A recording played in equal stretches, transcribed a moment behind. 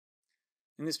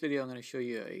In this video, I'm going to show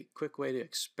you a quick way to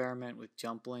experiment with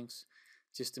jump links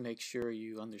just to make sure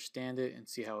you understand it and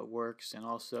see how it works, and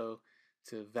also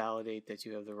to validate that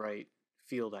you have the right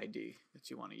field ID that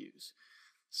you want to use.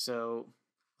 So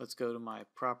let's go to my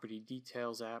property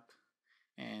details app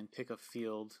and pick a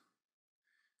field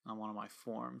on one of my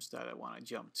forms that I want to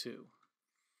jump to.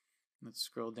 Let's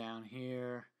scroll down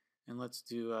here and let's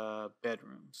do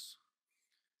bedrooms.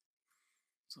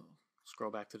 So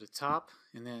scroll back to the top,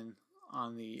 and then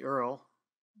on the URL,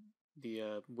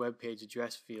 the web page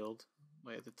address field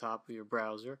way at the top of your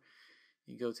browser,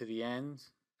 you go to the end,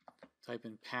 type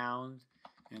in pound,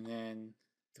 and then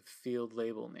the field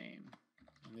label name,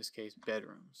 in this case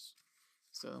bedrooms.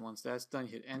 So once that's done,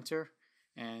 you hit enter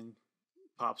and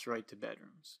pops right to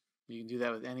bedrooms. You can do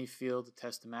that with any field to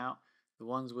test them out. The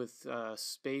ones with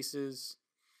spaces,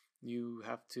 you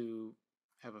have to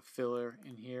have a filler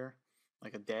in here,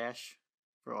 like a dash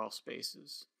for all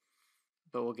spaces,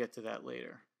 but we'll get to that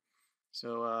later.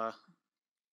 So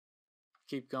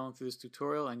keep going through this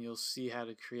tutorial and you'll see how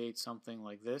to create something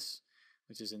like this,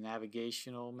 which is a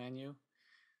navigational menu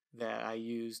that I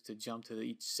use to jump to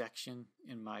each section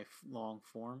in my long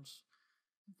forms.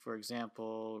 For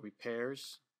example,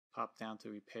 repairs, pop down to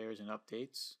repairs and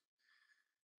updates,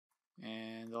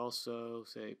 and also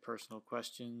say personal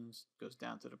questions, goes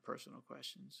down to the personal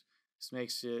questions. This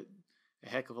makes it a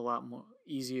heck of a lot more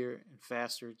easier and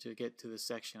faster to get to the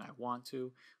section I want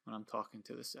to when I'm talking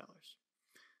to the sellers.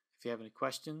 If you have any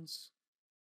questions,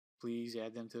 please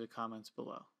add them to the comments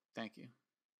below. Thank you.